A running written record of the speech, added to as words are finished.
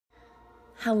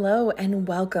Hello and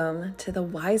welcome to the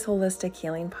Wise Holistic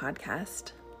Healing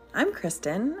Podcast. I'm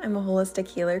Kristen. I'm a holistic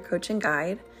healer, coach, and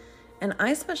guide, and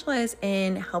I specialize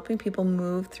in helping people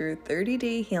move through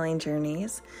 30-day healing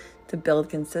journeys to build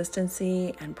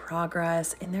consistency and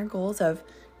progress in their goals of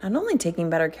not only taking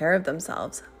better care of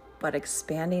themselves, but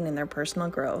expanding in their personal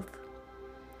growth.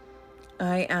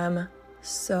 I am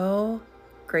so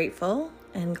grateful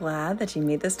and glad that you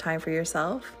made this time for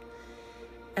yourself.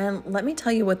 And let me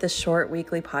tell you what this short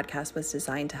weekly podcast was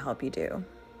designed to help you do.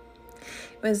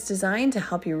 It was designed to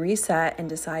help you reset and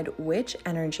decide which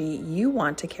energy you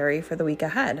want to carry for the week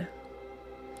ahead.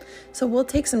 So we'll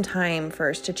take some time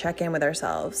first to check in with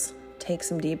ourselves, take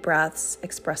some deep breaths,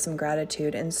 express some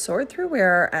gratitude, and sort through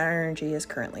where our energy is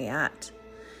currently at.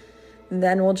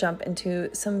 Then we'll jump into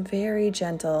some very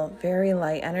gentle, very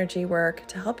light energy work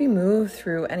to help you move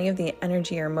through any of the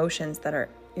energy or emotions that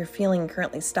you're feeling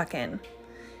currently stuck in,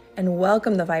 and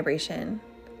welcome the vibration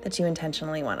that you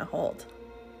intentionally want to hold.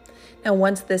 Now,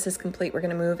 once this is complete, we're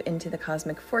going to move into the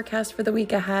cosmic forecast for the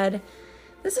week ahead.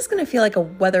 This is going to feel like a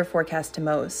weather forecast to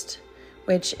most,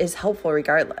 which is helpful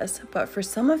regardless. But for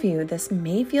some of you, this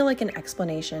may feel like an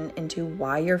explanation into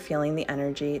why you're feeling the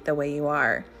energy the way you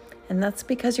are. And that's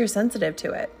because you're sensitive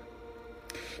to it.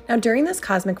 Now, during this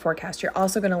cosmic forecast, you're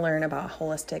also going to learn about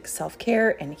holistic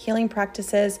self-care and healing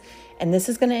practices, and this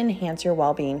is going to enhance your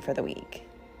well-being for the week.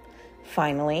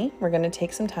 Finally, we're going to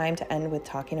take some time to end with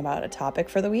talking about a topic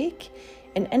for the week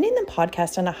and ending the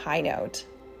podcast on a high note.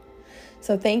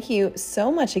 So thank you so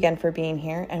much again for being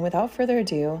here. And without further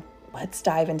ado, let's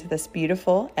dive into this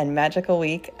beautiful and magical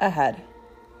week ahead.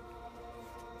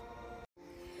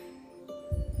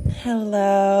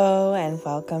 Hello and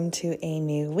welcome to a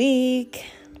new week.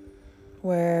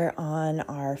 We're on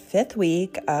our 5th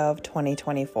week of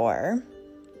 2024.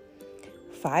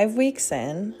 5 weeks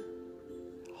in.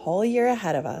 Whole year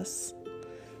ahead of us.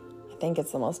 I think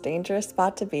it's the most dangerous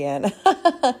spot to be in.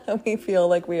 We feel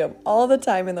like we have all the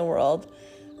time in the world,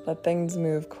 but things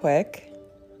move quick.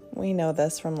 We know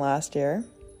this from last year.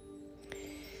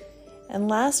 And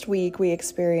last week we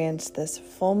experienced this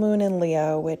full moon in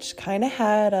Leo, which kind of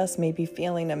had us maybe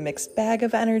feeling a mixed bag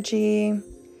of energy.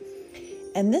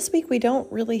 And this week we don't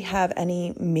really have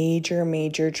any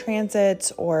major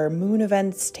transits or moon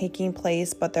events taking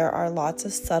place, but there are lots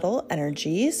of subtle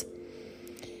energies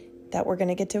that we're going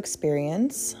to get to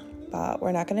experience. But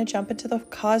we're not going to jump into the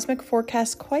cosmic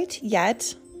forecast quite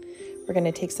yet. We're going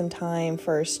to take some time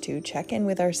first to check in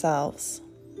with ourselves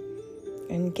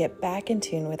and get back in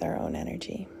tune with our own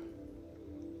energy.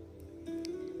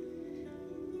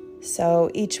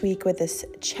 So each week with this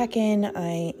check-in,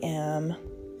 I am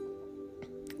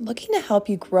looking to help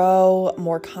you grow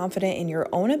more confident in your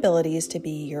own abilities to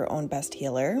be your own best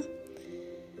healer.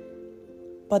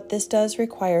 But this does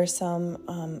require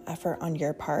some effort on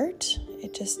your part.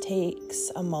 It just takes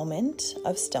a moment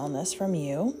of stillness from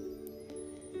you.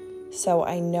 So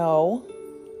I know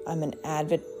I'm an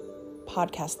avid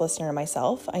podcast listener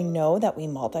myself. I know that we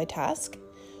multitask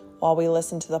while we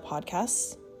listen to the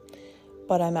podcasts.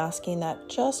 But I'm asking that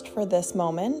just for this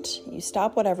moment, you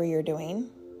stop whatever you're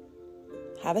doing,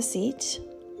 have a seat,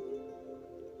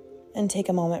 and take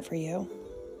a moment for you.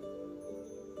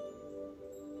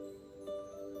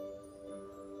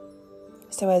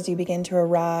 So as you begin to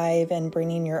arrive and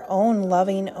bringing your own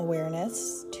loving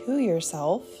awareness to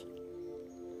yourself,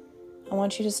 I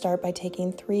want you to start by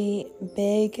taking 3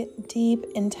 big, deep,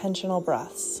 intentional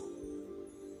breaths.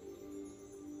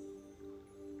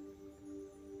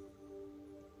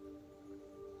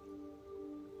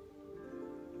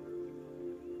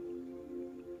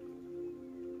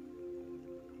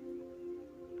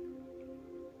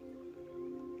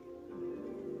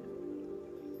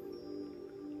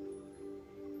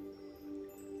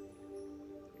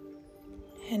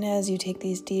 And as you take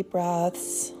these deep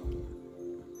breaths,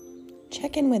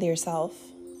 check in with yourself.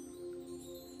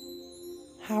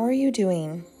 How are you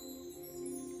doing?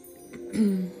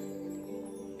 You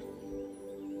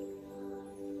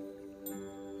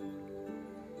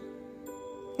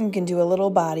can do a little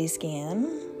body scan.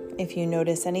 If you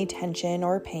notice any tension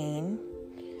or pain,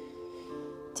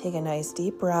 take a nice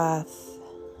deep breath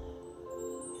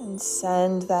and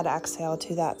send that exhale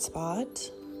to that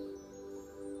spot.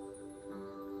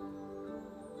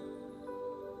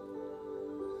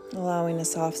 Allowing a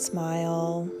soft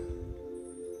smile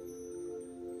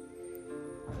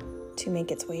to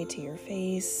make its way to your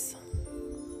face.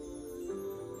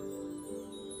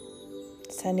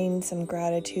 Sending some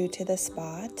gratitude to the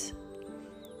spot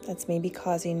that's maybe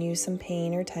causing you some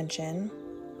pain or tension.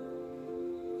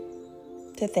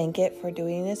 To thank it for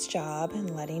doing its job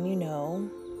and letting you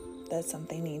know that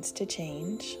something needs to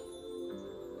change.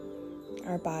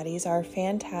 Our bodies are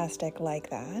fantastic like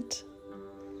that.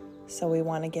 So we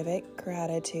want to give it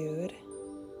gratitude.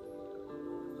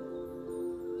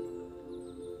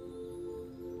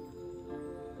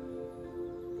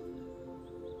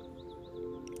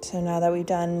 So now that we've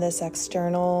done this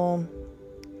external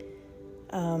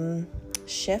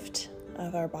shift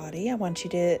of our body, I want you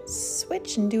to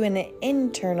switch and do an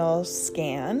internal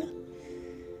scan,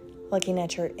 looking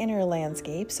at your inner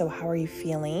landscape. So how are you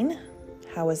feeling?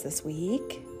 How was this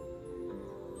week?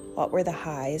 What were the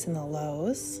highs and the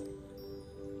lows?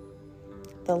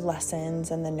 The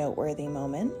lessons and the noteworthy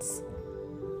moments?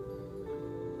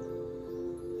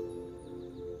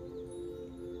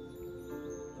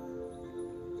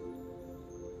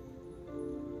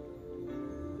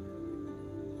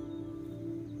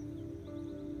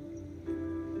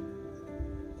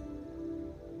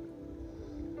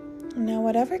 Now,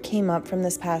 whatever came up from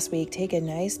this past week, take a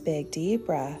nice big deep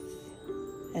breath.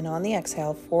 And on the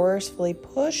exhale, forcefully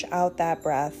push out that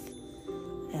breath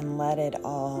and let it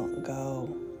all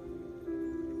go.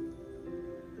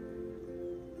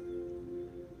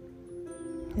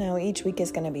 Now, each week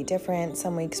is going to be different.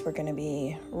 Some weeks we're going to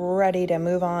be ready to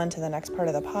move on to the next part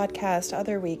of the podcast.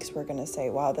 Other weeks we're going to say,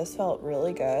 wow, this felt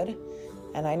really good,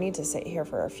 and I need to sit here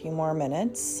for a few more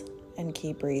minutes and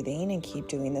keep breathing and keep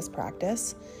doing this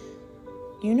practice.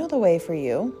 You know the way for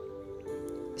you.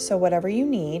 So whatever you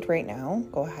need right now,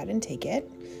 go ahead and take it.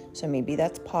 So maybe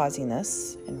that's pausing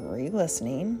this and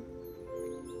re-listening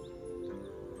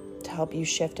to help you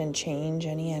shift and change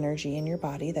any energy in your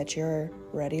body that you're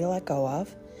ready to let go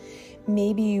of.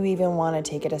 Maybe you even want to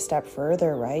take it a step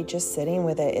further, right? Just sitting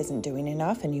with it isn't doing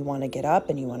enough and you want to get up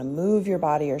and you want to move your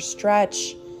body or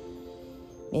stretch.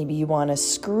 Maybe you want to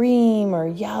scream or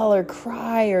yell or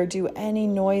cry or do any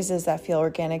noises that feel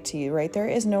organic to you, right? There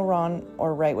is no wrong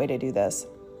or right way to do this.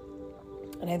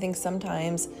 And I think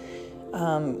sometimes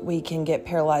we can get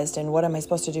paralyzed in what am I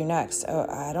supposed to do next? Oh,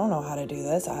 I don't know how to do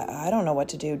this. I don't know what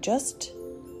to do. Just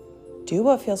do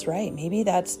what feels right. Maybe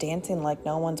that's dancing like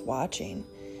no one's watching.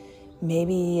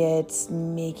 Maybe it's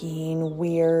making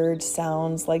weird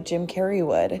sounds like Jim Carrey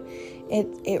would.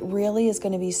 It really is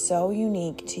going to be so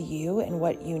unique to you and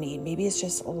what you need. Maybe it's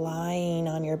just lying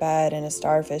on your bed in a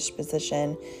starfish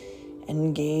position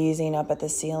and gazing up at the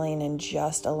ceiling and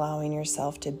just allowing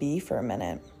yourself to be for a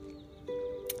minute.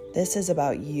 This is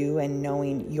about you and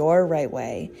knowing your right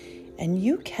way. And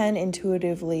you can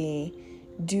intuitively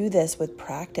do this with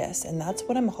practice. And that's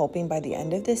what I'm hoping by the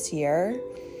end of this year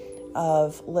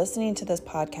of listening to this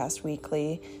podcast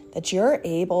weekly, that you're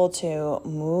able to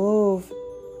move.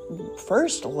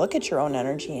 First, look at your own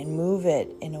energy and move it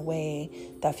in a way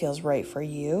that feels right for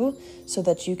you so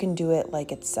that you can do it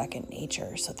like it's second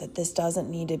nature, so that this doesn't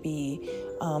need to be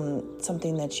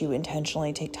something that you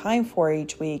intentionally take time for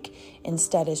each week.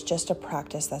 Instead, it's just a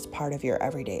practice that's part of your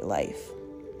everyday life.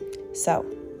 So,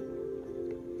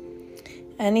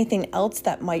 anything else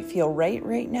that might feel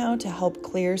right now to help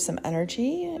clear some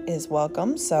energy is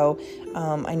welcome. So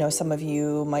I know some of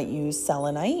you might use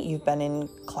selenite. You've been in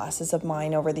classes of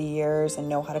mine over the years and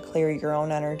know how to clear your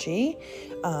own energy.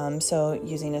 So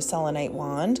using a selenite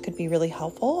wand could be really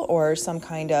helpful, or some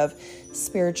kind of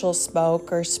spiritual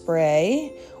smoke or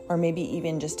spray, or maybe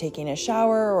even just taking a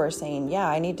shower or saying, yeah,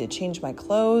 I need to change my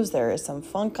clothes. There is some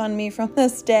funk on me from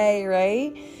this day,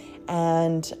 right?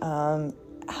 And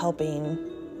helping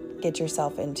get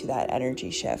yourself into that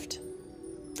energy shift.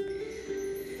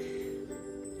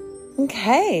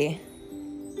 Okay,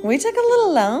 we took a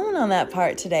little long on that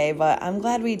part today, but I'm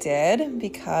glad we did,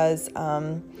 because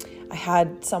I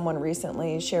had someone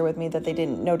recently share with me that they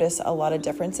didn't notice a lot of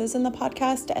differences in the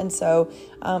podcast. And so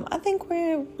I think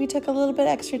we took a little bit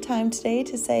extra time today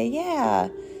to say, yeah,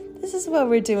 this is what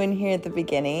we're doing here at the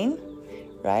beginning,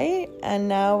 right? And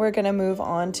now we're going to move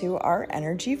on to our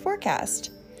energy forecast.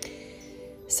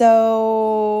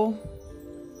 So,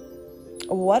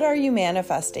 what are you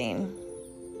manifesting?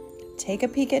 Take a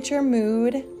peek at your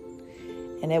mood,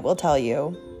 and it will tell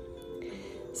you.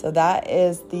 So that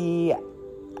is the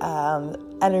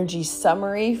energy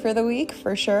summary for the week,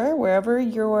 for sure. Wherever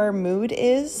your mood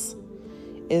is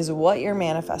what you're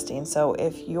manifesting. So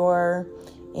if you're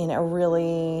in a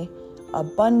really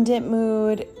abundant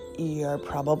mood, you're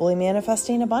probably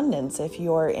manifesting abundance. If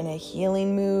you're in a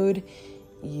healing mood,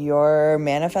 you're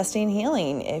manifesting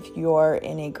healing. If you're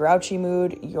in a grouchy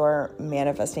mood, you're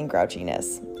manifesting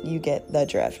grouchiness. You get the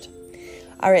drift.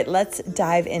 All right, let's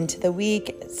dive into the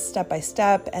week step by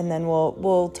step, and then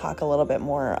we'll talk a little bit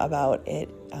more about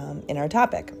it in our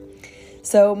topic.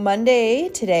 So Monday,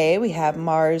 today, we have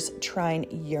Mars trine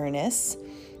Uranus.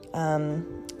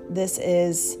 This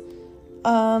is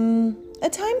a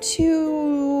time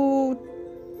to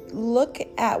look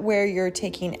at where you're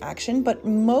taking action, but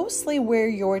mostly where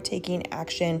you're taking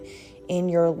action in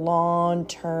your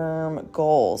long-term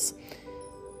goals.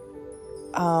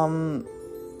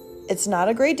 It's not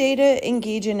a great day to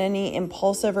engage in any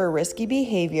impulsive or risky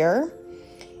behavior.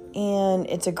 And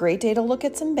it's a great day to look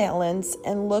at some balance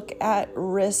and look at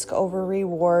risk over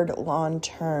reward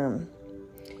long-term.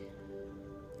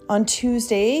 On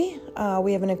Tuesday,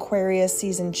 we have an Aquarius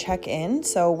season check-in.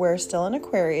 So we're still in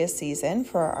Aquarius season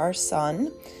for our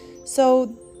sun.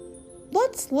 So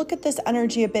let's look at this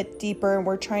energy a bit deeper. And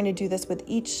we're trying to do this with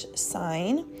each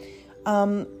sign.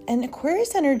 And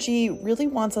Aquarius energy really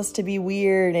wants us to be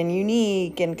weird and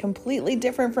unique and completely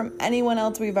different from anyone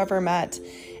else we've ever met.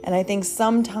 And I think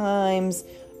sometimes,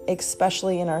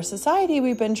 especially in our society,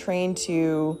 we've been trained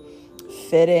to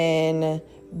fit in,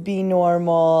 be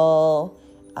normal,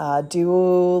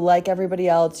 do like everybody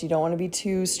else. You don't want to be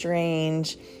too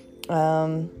strange.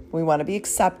 We want to be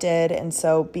accepted. And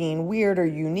so being weird or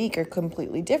unique or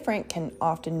completely different can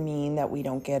often mean that we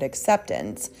don't get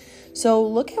acceptance. So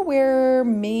look at where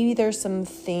maybe there's some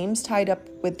themes tied up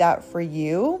with that for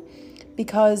you,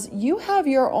 because you have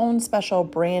your own special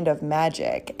brand of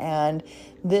magic. And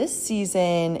this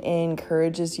season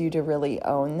encourages you to really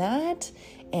own that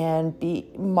and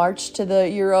march to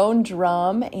your own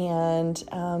drum and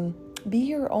be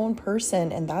your own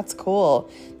person. And that's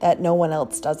cool that no one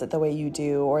else does it the way you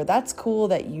do, or that's cool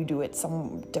that you do it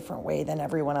some different way than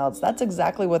everyone else. That's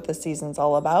exactly what this season's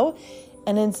all about.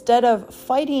 And instead of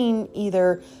fighting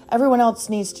either everyone else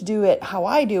needs to do it how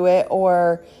I do it,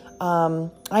 or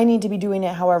I need to be doing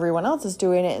it how everyone else is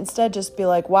doing it, instead just be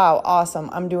like, wow, awesome,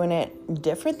 I'm doing it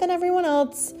different than everyone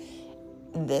else.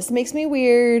 This makes me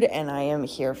weird and I am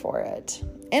here for it.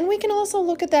 And we can also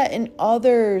look at that in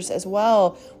others as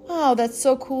well. Wow, that's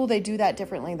so cool. They do that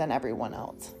differently than everyone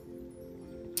else.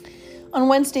 On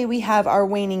Wednesday, we have our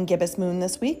waning gibbous moon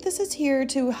this week. This is here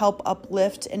to help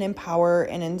uplift and empower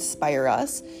and inspire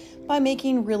us by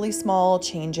making really small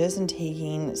changes and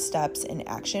taking steps in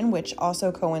action, which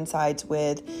also coincides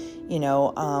with,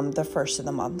 the first of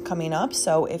the month coming up.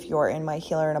 So if you're in my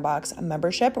Healer in a Box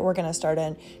membership, we're going to start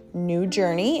a new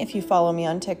journey. If you follow me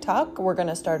on TikTok, we're going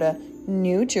to start a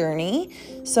new journey.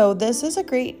 So this is a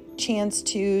great chance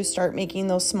to start making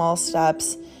those small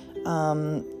steps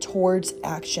towards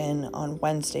action on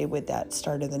Wednesday with that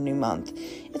start of the new month.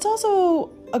 It's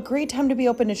also a great time to be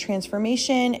open to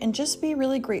transformation and just be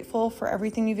really grateful for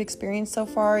everything you've experienced so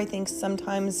far. I think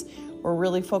sometimes we're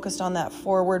really focused on that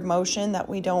forward motion that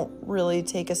we don't really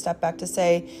take a step back to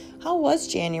say, how was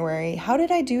January? How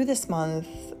did I do this month?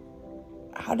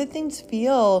 How did things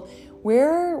feel?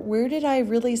 Where did I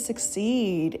really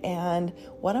succeed? And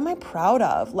what am I proud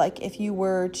of? Like if you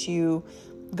were to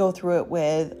go through it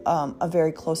with a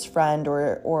very close friend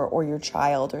or your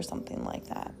child or something like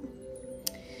that.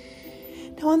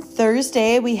 Now on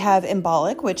Thursday, we have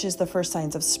Imbolc, which is the first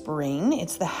signs of spring.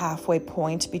 It's the halfway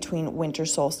point between winter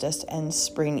solstice and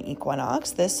spring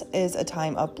equinox. This is a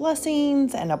time of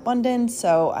blessings and abundance,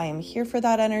 so I am here for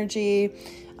that energy,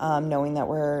 knowing that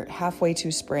we're halfway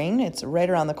to spring. It's right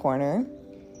around the corner.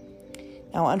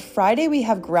 Now on Friday, we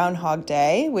have Groundhog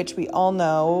Day, which we all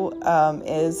know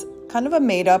is kind of a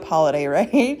made-up holiday,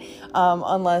 right?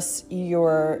 Unless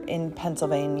you're in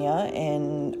Pennsylvania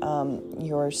and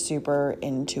you're super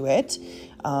into it,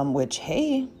 which,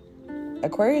 hey,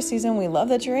 Aquarius season, we love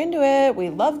that you're into it. We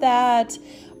love that.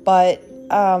 But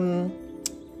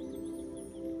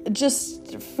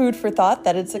just food for thought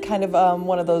that it's a kind of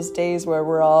one of those days where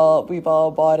we've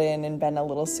all bought in and been a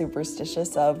little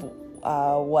superstitious of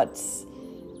what's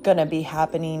going to be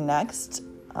happening next.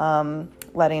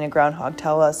 Letting a groundhog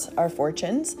tell us our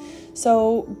fortunes.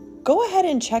 So go ahead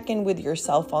and check in with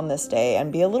yourself on this day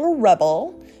and be a little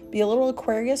rebel, be a little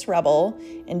Aquarius rebel,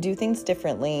 and do things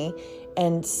differently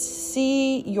and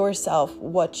see yourself,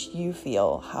 what you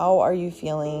feel. How are you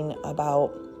feeling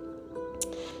about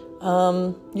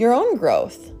your own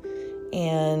growth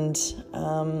and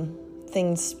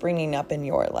things springing up in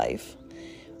your life?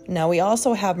 Now we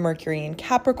also have Mercury in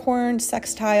Capricorn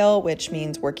sextile, which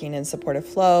means working in supportive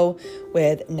flow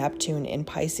with Neptune in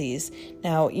Pisces.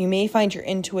 Now you may find your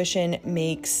intuition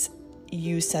makes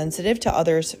you sensitive to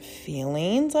others'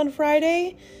 feelings on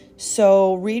Friday.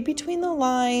 So read between the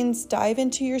lines, dive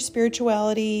into your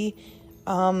spirituality,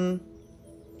 and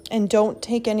don't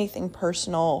take anything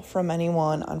personal from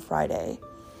anyone on Friday.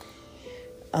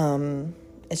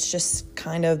 It's just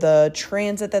kind of the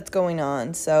transit that's going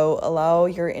on. So allow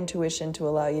your intuition to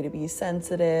allow you to be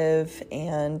sensitive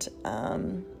and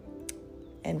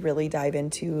really dive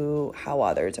into how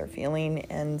others are feeling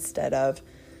instead of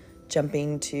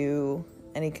jumping to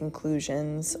any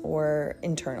conclusions or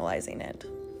internalizing it.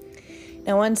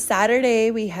 Now on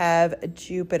Saturday, we have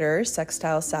Jupiter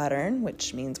sextile Saturn,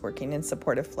 which means working in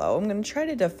supportive flow. I'm going to try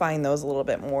to define those a little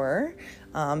bit more.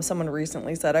 Someone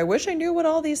recently said, I wish I knew what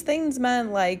all these things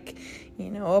meant, like,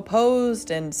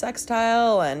 opposed and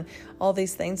sextile and all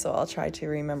these things. So I'll try to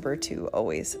remember to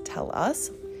always tell us.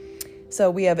 So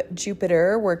we have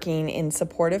Jupiter working in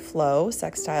supportive flow,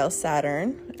 sextile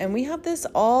Saturn, and we have this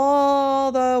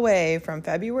all the way from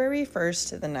February 1st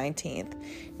to the 19th.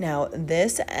 Now,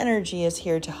 this energy is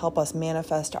here to help us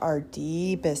manifest our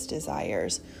deepest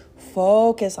desires,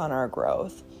 focus on our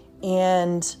growth,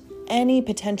 and any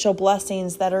potential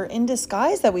blessings that are in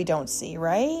disguise that we don't see,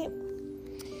 right?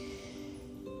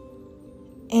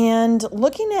 And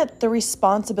looking at the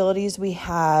responsibilities we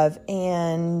have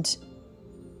and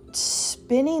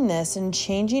spinning this and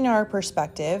changing our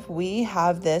perspective, we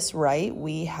have this right.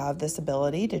 We have this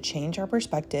ability to change our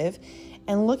perspective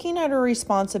and looking at our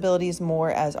responsibilities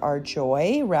more as our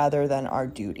joy rather than our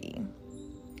duty.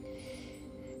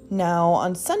 Now,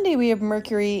 on Sunday, we have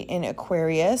Mercury in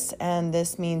Aquarius, and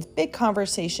this means big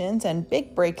conversations and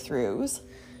big breakthroughs.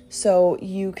 So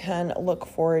you can look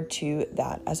forward to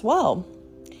that as well.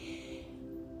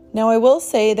 Now, I will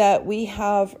say that we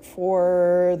have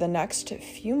for the next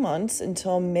few months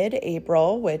until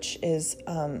mid-April, which is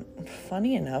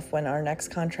funny enough when our next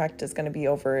contract is going to be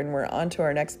over and we're on to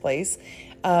our next place,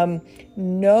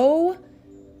 no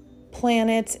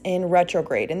planets in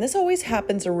retrograde. And this always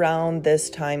happens around this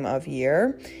time of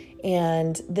year.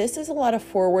 And this is a lot of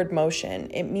forward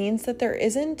motion. It means that there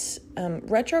isn't,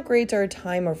 retrogrades are a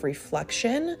time of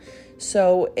reflection.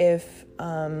 So if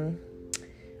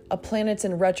a planet's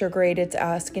in retrograde, it's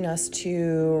asking us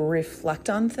to reflect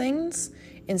on things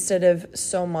instead of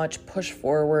so much push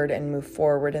forward and move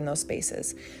forward in those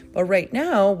spaces. But right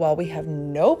now, while we have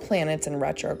no planets in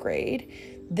retrograde,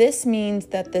 this means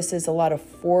that this is a lot of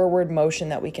forward motion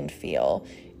that we can feel.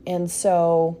 And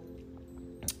so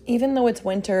even though it's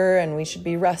winter and we should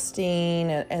be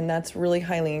resting, and that's really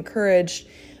highly encouraged,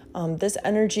 this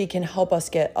energy can help us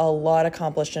get a lot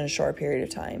accomplished in a short period of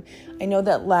time. I know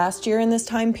that last year in this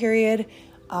time period,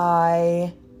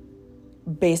 I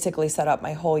basically set up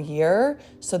my whole year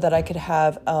so that I could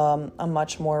have a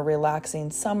much more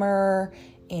relaxing summer.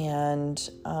 And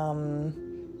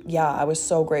I was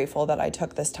so grateful that I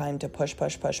took this time to push.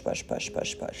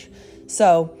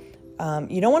 So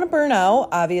you don't want to burn out.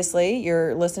 Obviously,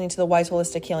 you're listening to the Wise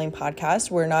Holistic Healing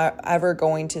podcast. We're not ever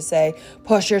going to say,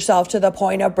 push yourself to the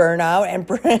point of burnout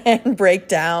and break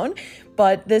down.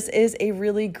 But this is a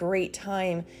really great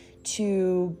time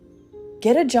to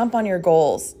get a jump on your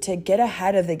goals, to get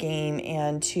ahead of the game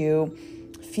and to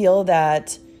feel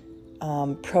that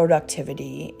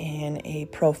productivity in a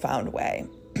profound way.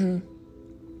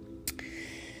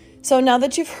 So now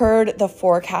that you've heard the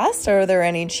forecast, are there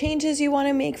any changes you want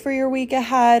to make for your week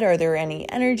ahead? Are there any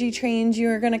energy trains you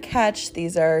are going to catch?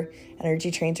 Energy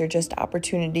trains are just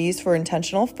opportunities for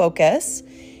intentional focus.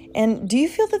 And do you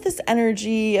feel that this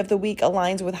energy of the week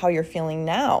aligns with how you're feeling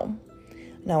now?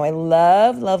 Now, I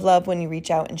love when you reach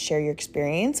out and share your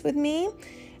experience with me.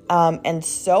 And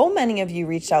so many of you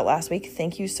reached out last week.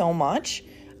 Thank you so much.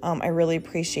 I really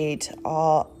appreciate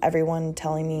everyone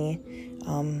telling me.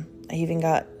 I even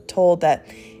got told that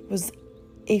it was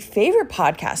a favorite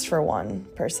podcast for one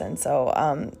person. So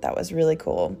that was really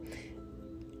cool.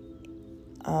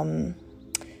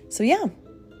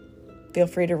 Feel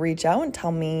free to reach out and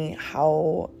tell me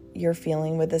how you're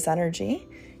feeling with this energy.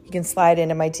 You can slide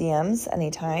into my DMs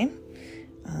anytime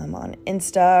on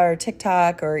Insta or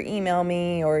TikTok, or email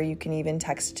me, or you can even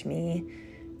text me.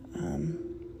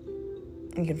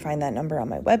 You can find that number on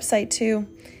my website too.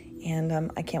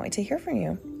 And I can't wait to hear from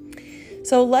you.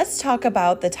 So let's talk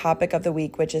about the topic of the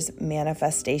week, which is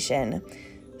manifestation.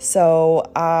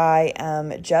 So I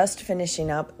am just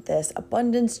finishing up this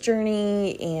abundance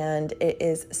journey, and it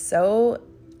is so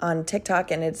on TikTok,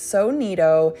 and it's so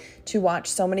neato to watch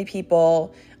so many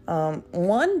people,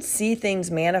 see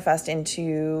things manifest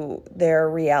into their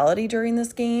reality during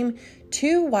this game,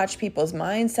 two, watch people's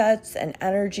mindsets and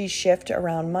energy shift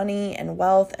around money and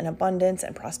wealth and abundance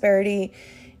and prosperity.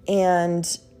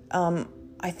 And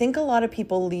I think a lot of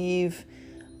people leave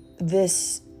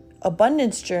this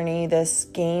abundance journey, this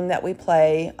game that we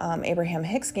play, Abraham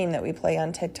Hicks game that we play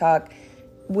on TikTok,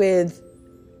 with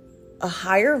a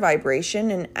higher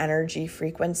vibration and energy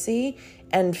frequency,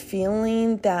 and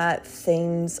feeling that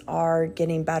things are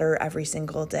getting better every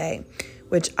single day,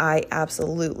 which I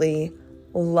absolutely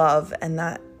love. And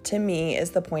that to me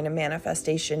is the point of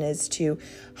manifestation, is to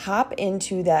hop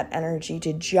into that energy,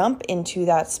 to jump into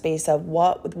that space of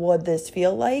what would this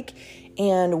feel like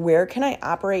and where can I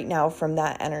operate now from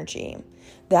that energy.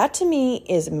 That to me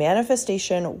is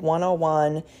manifestation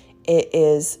 101. It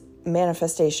is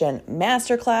manifestation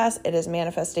masterclass. It is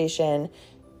manifestation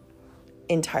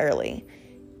entirely.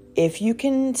 If you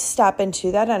can step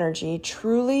into that energy,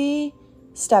 truly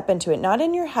step into it, not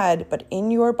in your head, but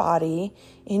in your body,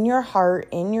 in your heart,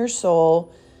 in your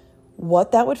soul,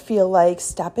 what that would feel like,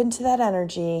 step into that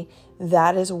energy,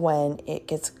 that is when it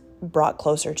gets brought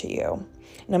closer to you.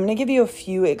 And I'm going to give you a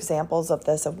few examples of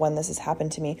this, of when this has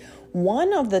happened to me.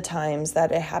 One of the times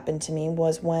that it happened to me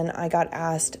was when I got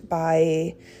asked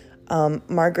by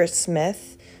Margaret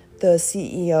Smith, the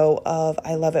CEO of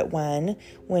I Love It when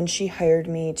she hired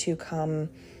me to come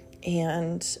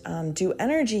and do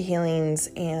energy healings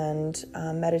and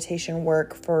meditation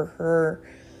work for her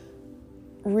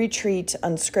retreat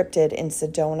Unscripted in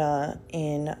Sedona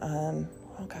in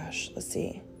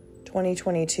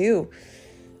 2022.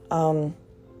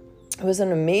 It was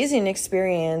an amazing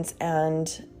experience,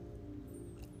 and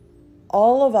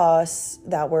all of us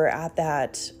that were at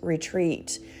that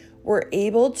retreat were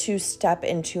able to step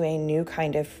into a new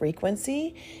kind of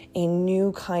frequency, a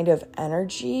new kind of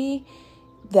energy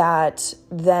that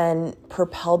then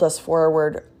propelled us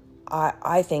forward,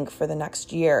 I think, for the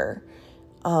next year.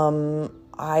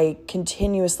 I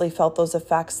continuously felt those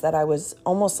effects, that I was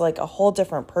almost like a whole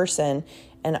different person.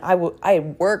 And I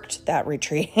worked that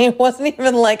retreat. It wasn't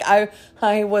even like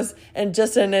I was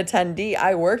just an attendee.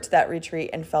 I worked that retreat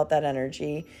and felt that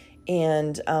energy.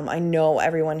 And I know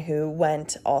everyone who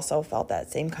went also felt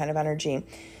that same kind of energy.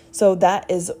 So that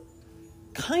is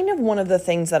kind of one of the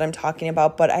things that I'm talking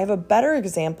about. But I have a better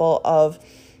example of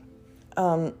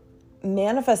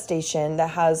manifestation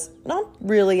that has not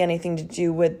really anything to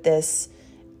do with this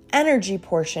energy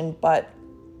portion, but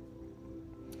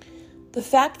the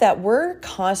fact that we're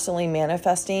constantly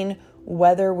manifesting,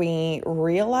 whether we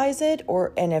realize it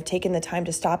and have taken the time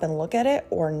to stop and look at it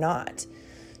or not.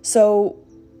 So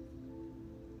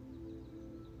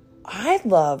I'd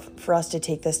love for us to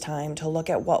take this time to look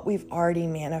at what we've already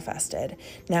manifested.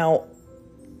 Now,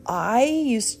 I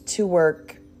used to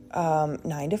work a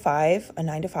 9 to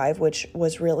 5, which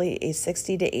was really a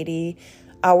 60 to 80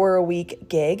 hour a week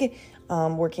gig.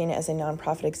 Working as a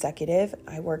nonprofit executive.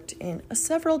 I worked in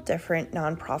several different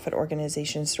nonprofit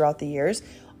organizations throughout the years,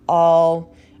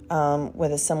 all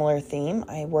with a similar theme.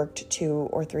 I worked 2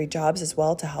 or 3 jobs as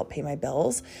well to help pay my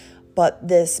bills, but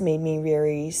this made me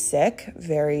very sick,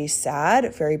 very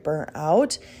sad, very burnt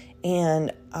out,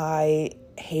 and I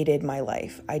hated my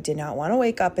life. I did not want to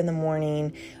wake up in the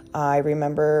morning. I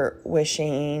remember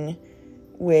wishing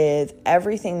with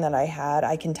everything that I had.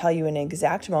 I can tell you an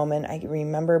exact moment. I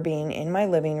remember being in my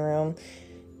living room,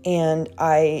 and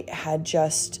I had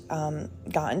just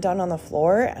gotten done on the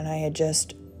floor, and I had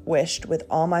just wished with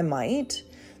all my might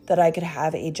that I could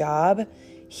have a job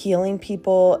healing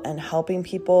people and helping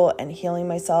people and healing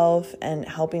myself and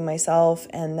helping myself,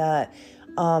 and that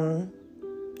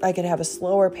I could have a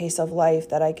slower pace of life,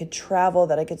 that I could travel,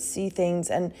 that I could see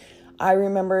things. And I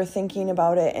remember thinking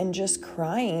about it and just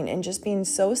crying and just being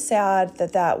so sad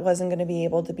that wasn't going to be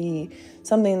able to be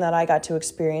something that I got to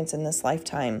experience in this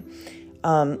lifetime.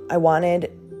 I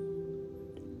wanted,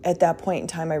 at that point in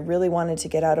time, I really wanted to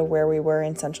get out of where we were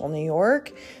in Central New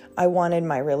York. I wanted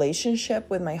my relationship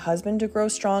with my husband to grow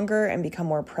stronger and become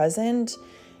more present.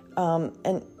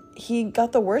 And he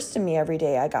got the worst of me every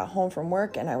day. I got home from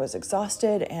work and I was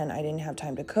exhausted and I didn't have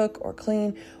time to cook or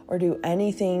clean or do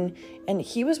anything. And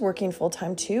he was working full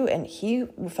time too. And he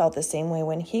felt the same way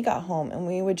when he got home, and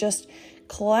we would just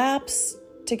collapse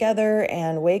together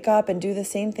and wake up and do the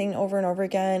same thing over and over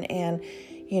again. And,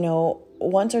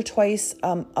 once or twice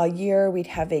a year, we'd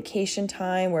have vacation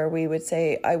time where we would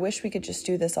say, I wish we could just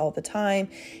do this all the time.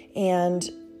 And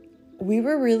we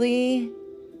were really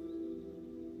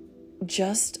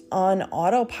just on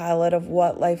autopilot of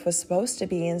what life was supposed to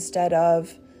be, instead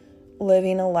of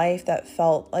living a life that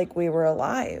felt like we were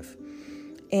alive.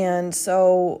 And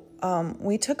so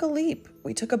we took a leap.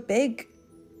 We took a big,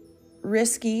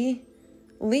 risky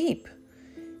leap.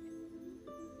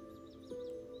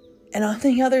 And on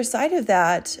the other side of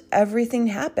that, everything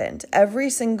happened. Every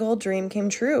single dream came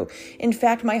true. In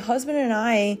fact, my husband and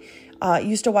I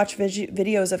used to watch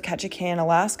videos of Ketchikan,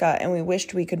 Alaska, and we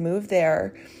wished we could move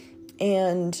there.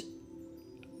 And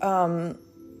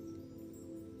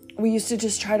we used to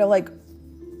just try to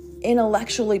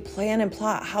intellectually plan and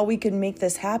plot how we could make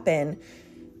this happen.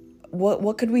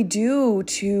 What could we do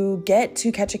to get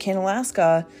to Ketchikan,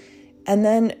 Alaska? And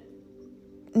then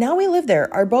now we live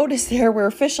there. Our boat is there. We're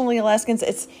officially Alaskans.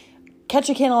 It's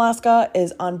Ketchikan, Alaska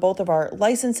is on both of our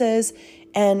licenses.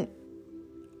 And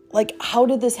like, how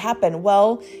did this happen?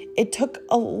 Well, it took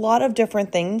a lot of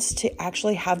different things to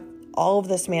actually have all of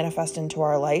this manifest into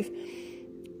our life.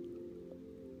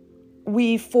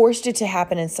 We forced it to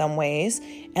happen in some ways,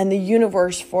 and the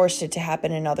universe forced it to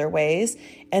happen in other ways.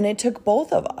 And it took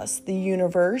both of us, the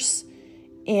universe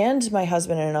and my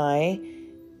husband and I,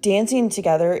 dancing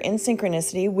together in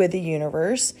synchronicity with the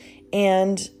universe.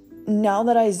 And now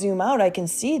that I zoom out, I can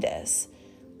see this.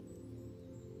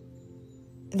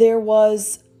 There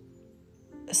was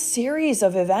a series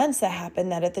of events that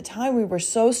happened that at the time we were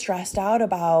so stressed out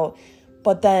about,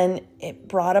 but then it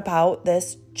brought about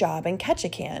this job in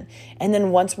Ketchikan. And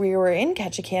then once we were in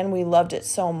Ketchikan, we loved it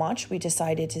so much, we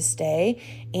decided to stay,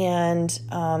 and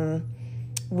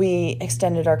we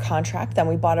extended our contract. Then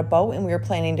we bought a boat and we were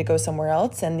planning to go somewhere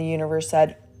else. And the universe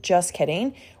said, just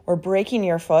kidding. We're breaking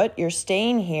your foot. You're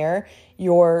staying here.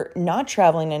 You're not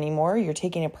traveling anymore. You're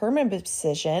taking a permanent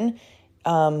decision.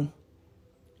 You're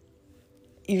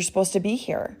supposed to be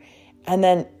here. And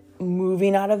then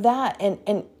moving out of that.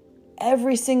 And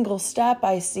every single step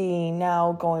I see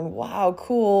now going, wow,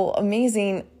 cool,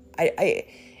 amazing.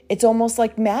 It's almost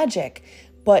like magic.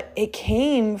 But it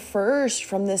came first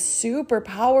from this super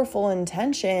powerful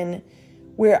intention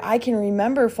where I can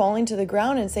remember falling to the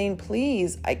ground and saying,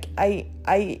 please, I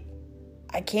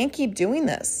can't keep doing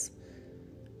this.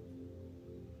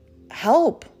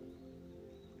 Help.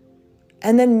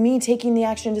 And then me taking the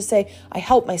action to say, I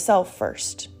help myself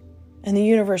first, and the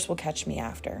universe will catch me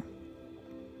after.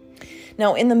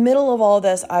 Now, in the middle of all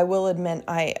this, I will admit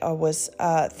I was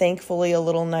thankfully a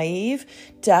little naive,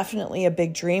 definitely a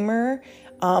big dreamer.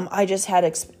 I just had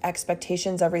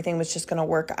expectations everything was just going to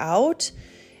work out.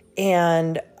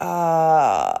 And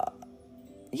there's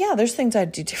things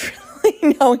I'd do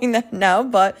differently knowing that now,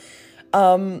 but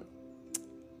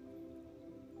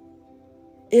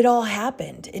it all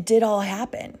happened. It did all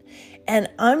happen. And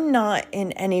I'm not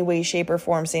in any way, shape, or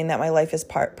form saying that my life is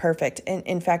perfect.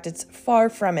 In fact, it's far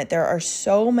from it. There are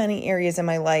so many areas in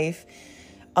my life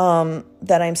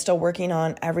that I'm still working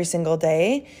on every single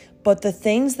day. But the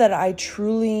things that I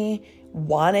truly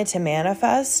wanted to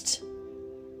manifest,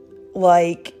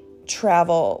 like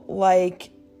travel,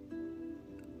 like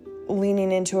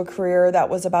leaning into a career that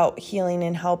was about healing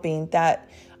and helping, that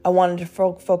I wanted to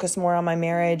focus more on my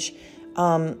marriage,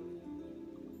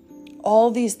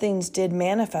 all these things did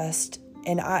manifest,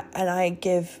 and I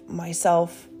give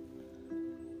myself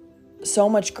so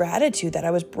much gratitude that I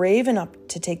was brave enough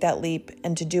to take that leap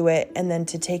and to do it, and then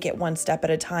to take it one step at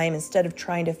a time instead of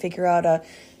trying to figure out a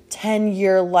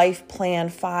 10-year life plan,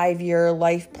 5-year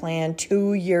life plan,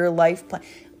 2-year life plan.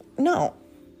 No.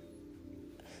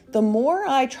 The more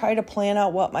I try to plan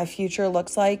out what my future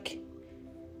looks like,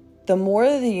 the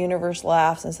more the universe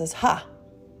laughs and says,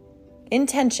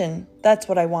 intention, that's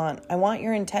what I want. I want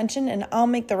your intention, and I'll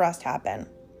make the rest happen.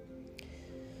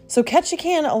 So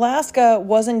Ketchikan, Alaska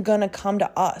wasn't going to come to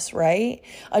us, right?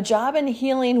 A job in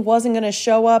healing wasn't going to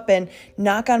show up and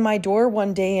knock on my door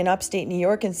one day in upstate New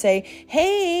York and say,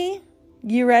 hey,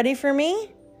 you ready for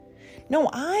me? No,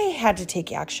 I had to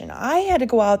take action. I had to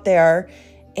go out there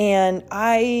and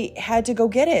I had to go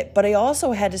get it. But I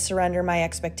also had to surrender my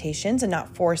expectations and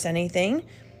not force anything.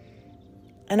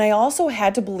 And I also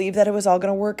had to believe that it was all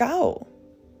going to work out.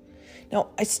 Now,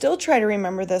 I still try to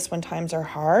remember this when times are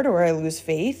hard or I lose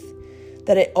faith,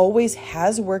 that it always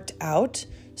has worked out.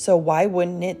 So why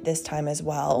wouldn't it this time as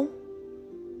well?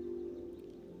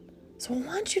 So I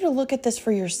want you to look at this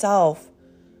for yourself.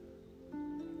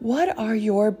 What are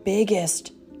your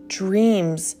biggest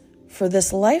dreams for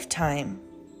this lifetime?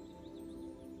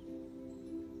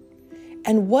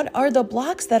 And what are the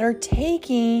blocks that are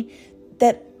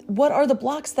what are the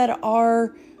blocks that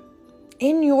are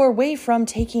in your way from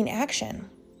taking action?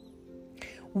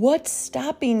 What's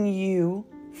stopping you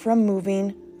from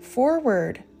moving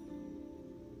forward?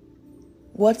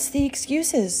 What's the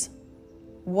excuses?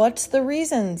 What's the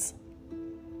reasons?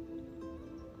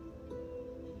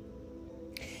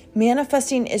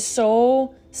 Manifesting is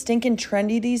so stinking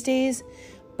trendy these days,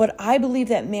 but I believe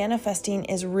that manifesting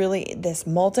is really this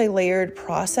multi-layered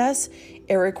process.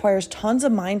 It requires tons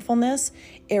of mindfulness.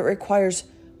 It requires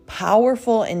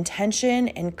powerful intention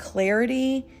and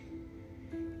clarity.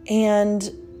 And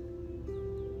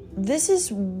this is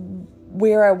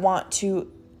where I want to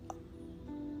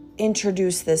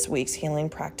introduce this week's healing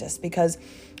practice, because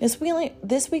this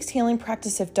week's healing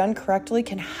practice, if done correctly,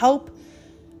 can help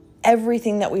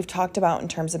everything that we've talked about in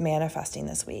terms of manifesting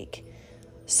this week.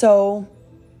 So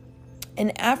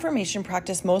in affirmation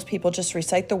practice, most people just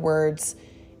recite the words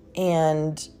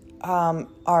and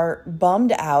are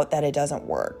bummed out that it doesn't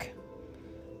work.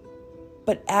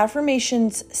 But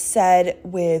affirmations said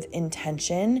with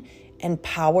intention and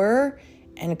power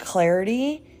and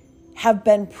clarity have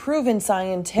been proven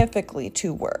scientifically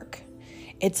to work.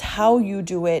 It's how you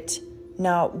do it,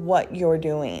 not what you're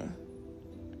doing.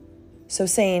 So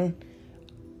saying,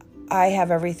 I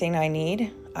have everything I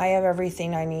need, I have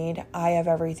everything I need, I have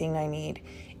everything I need,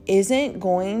 isn't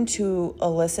going to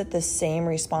elicit the same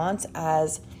response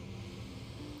as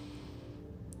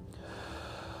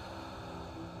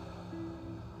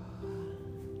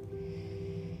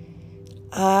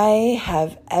I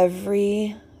have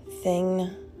everything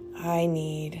I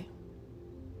need.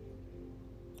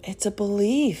 It's a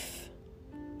belief.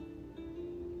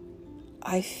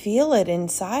 I feel it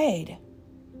inside.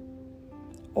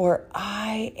 Or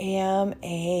I am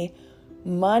a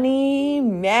money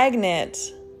magnet.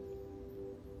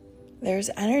 There's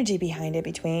energy behind it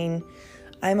between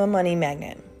I'm a money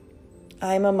magnet.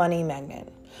 I'm a money magnet.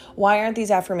 Why aren't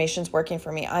these affirmations working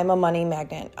for me? I'm a money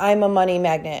magnet. I'm a money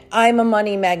magnet. I'm a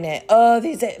money magnet. Oh,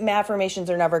 these affirmations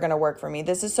are never going to work for me.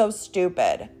 This is so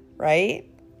stupid, right?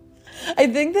 I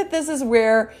think that this is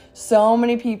where so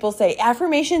many people say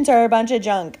affirmations are a bunch of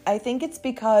junk. I think it's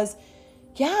because,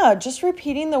 just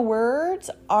repeating the words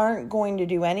aren't going to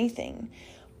do anything.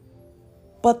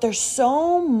 But there's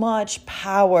so much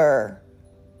power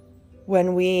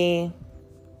when we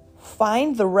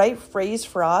find the right phrase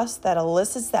for us that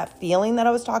elicits that feeling that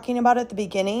I was talking about at the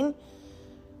beginning,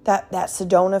 that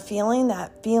Sedona feeling,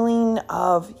 that feeling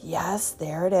of, yes,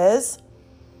 there it is.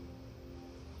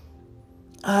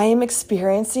 I am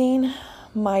experiencing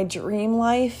my dream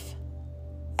life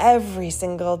every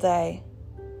single day.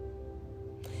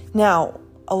 Now,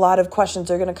 a lot of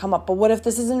questions are going to come up, but what if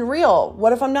this isn't real?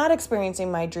 What if I'm not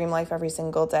experiencing my dream life every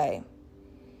single day?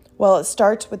 Well, it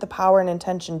starts with the power and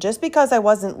intention. Just because I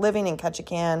wasn't living in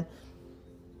Ketchikan,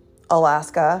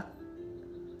 Alaska,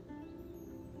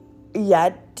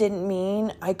 yet didn't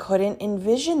mean I couldn't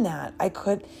envision that. I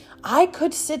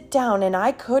could sit down and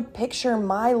I could picture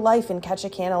my life in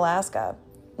Ketchikan, Alaska.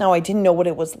 Now, I didn't know what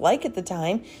it was like at the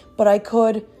time, but I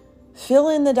could fill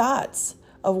in the dots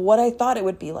of what I thought it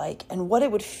would be like and what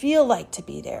it would feel like to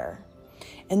be there.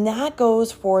 And that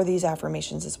goes for these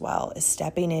affirmations as well, is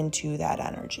stepping into that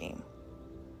energy.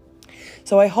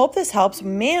 So I hope this helps.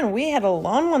 Man, we had a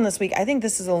long one this week. I think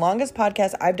this is the longest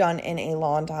podcast I've done in a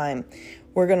long time.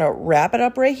 We're going to wrap it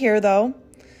up right here, though.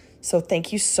 So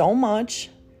thank you so much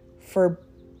for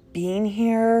being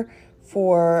here,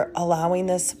 for allowing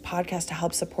this podcast to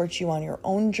help support you on your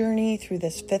own journey through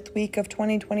this 5th week of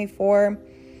 2024.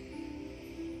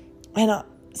 And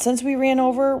since we ran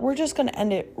over, we're just going to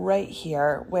end it right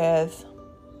here with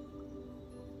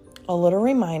a little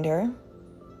reminder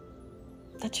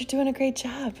that you're doing a great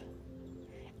job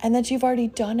and that you've already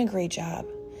done a great job.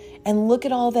 And look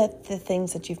at all the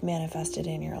things that you've manifested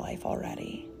in your life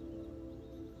already.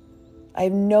 I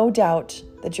have no doubt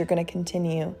that you're going to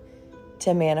continue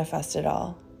to manifest it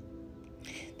all.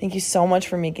 Thank you so much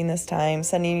for making this time.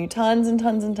 Sending you tons and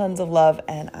tons and tons of love,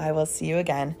 and I will see you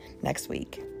again next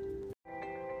week.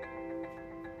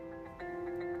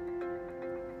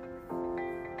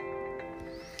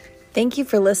 Thank you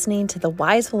for listening to the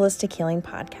Wise Holistic Healing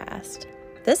Podcast.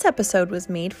 This episode was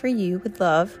made for you with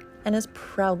love and is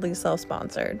proudly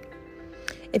self-sponsored.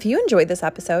 If you enjoyed this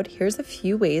episode, here's a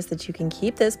few ways that you can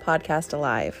keep this podcast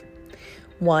alive.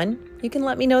 1, you can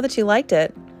let me know that you liked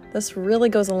it. This really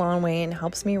goes a long way and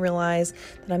helps me realize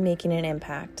that I'm making an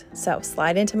impact. So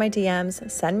slide into my DMs,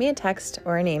 send me a text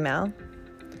or an email.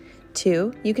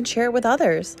 2, you can share it with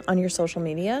others on your social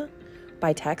media,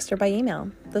 by text or by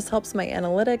email. This helps my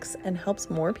analytics and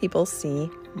helps more people see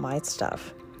my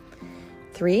stuff.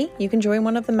 3, you can join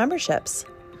one of the memberships.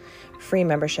 Free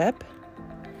membership,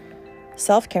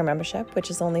 self-care membership, which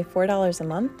is only $4 a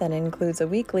month, that includes a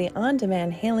weekly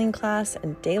on-demand healing class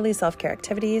and daily self-care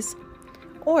activities,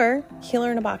 or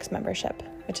Healer in a Box membership,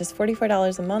 which is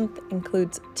 $44 a month,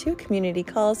 includes 2 community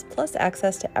calls plus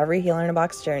access to every Healer in a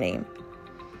Box journey.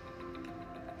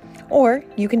 Or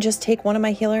you can just take one of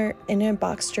my Healer in a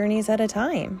Box journeys at a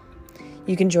time.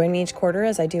 You can join me each quarter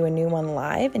as I do a new one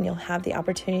live, and you'll have the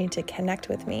opportunity to connect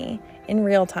with me in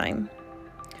real time.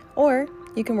 Or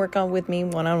you can work on with me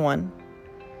one-on-one.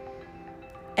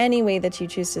 Any way that you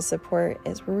choose to support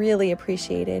is really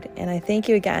appreciated, and I thank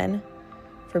you again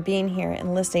for being here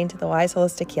and listening to the Wise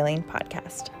Holistic Healing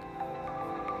Podcast.